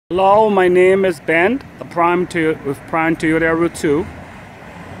Hello, my name is Ben, with Prime Toyota Route 2,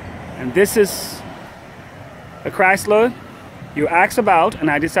 and this is a Chrysler you asked about,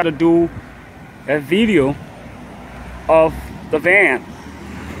 and I decided to do a video of the van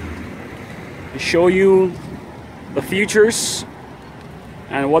to show you the features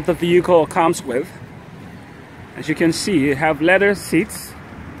and what the vehicle comes with. As you can see, you have leather seats.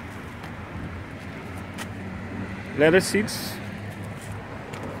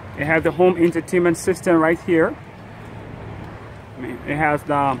 It has the home entertainment system right here. It has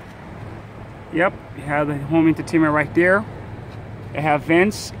the home entertainment right there. It has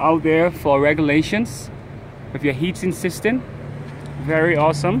vents out there for regulations with your heating system. Very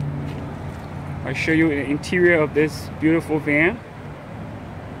awesome. I'll show you the interior of this beautiful van.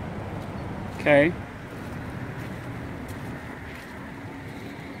 Okay.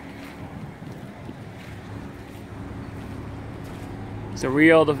 The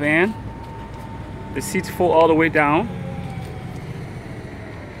rear of the van. The seats fold all the way down.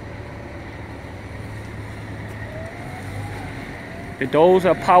 The doors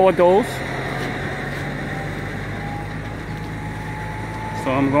are power doors. So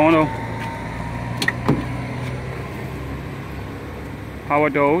I'm going to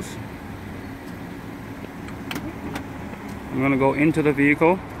power doors. I'm going to go into the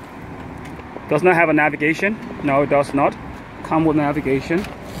vehicle. Does not have a navigation. No, it does not come with navigation.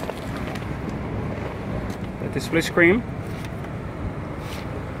 The display screen,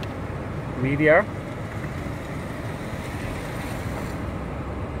 media,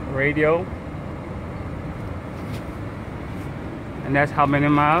 radio, and that's how many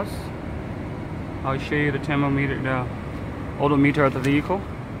miles. I'll show you the thermometer, the odometer of the vehicle.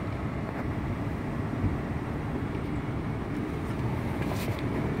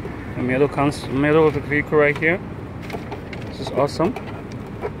 The middle of the vehicle right here. This is awesome.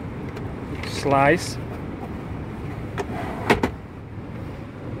 Slice.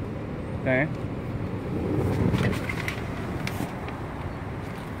 Okay.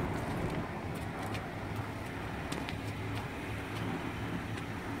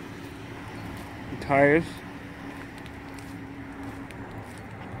 Tires.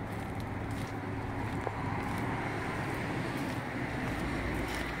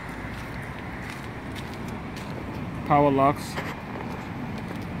 Power locks.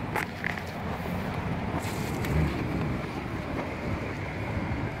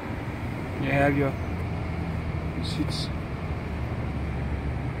 You have your seats.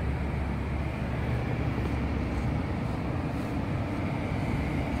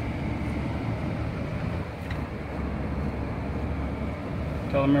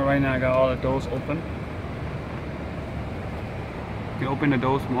 Telling me right now I got all the doors open. You can open the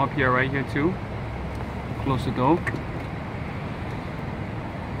doors from up here, right here too. Close the door.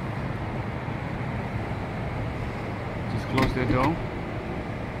 Just close the door.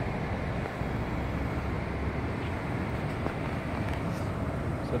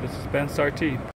 So this is Ben's RT.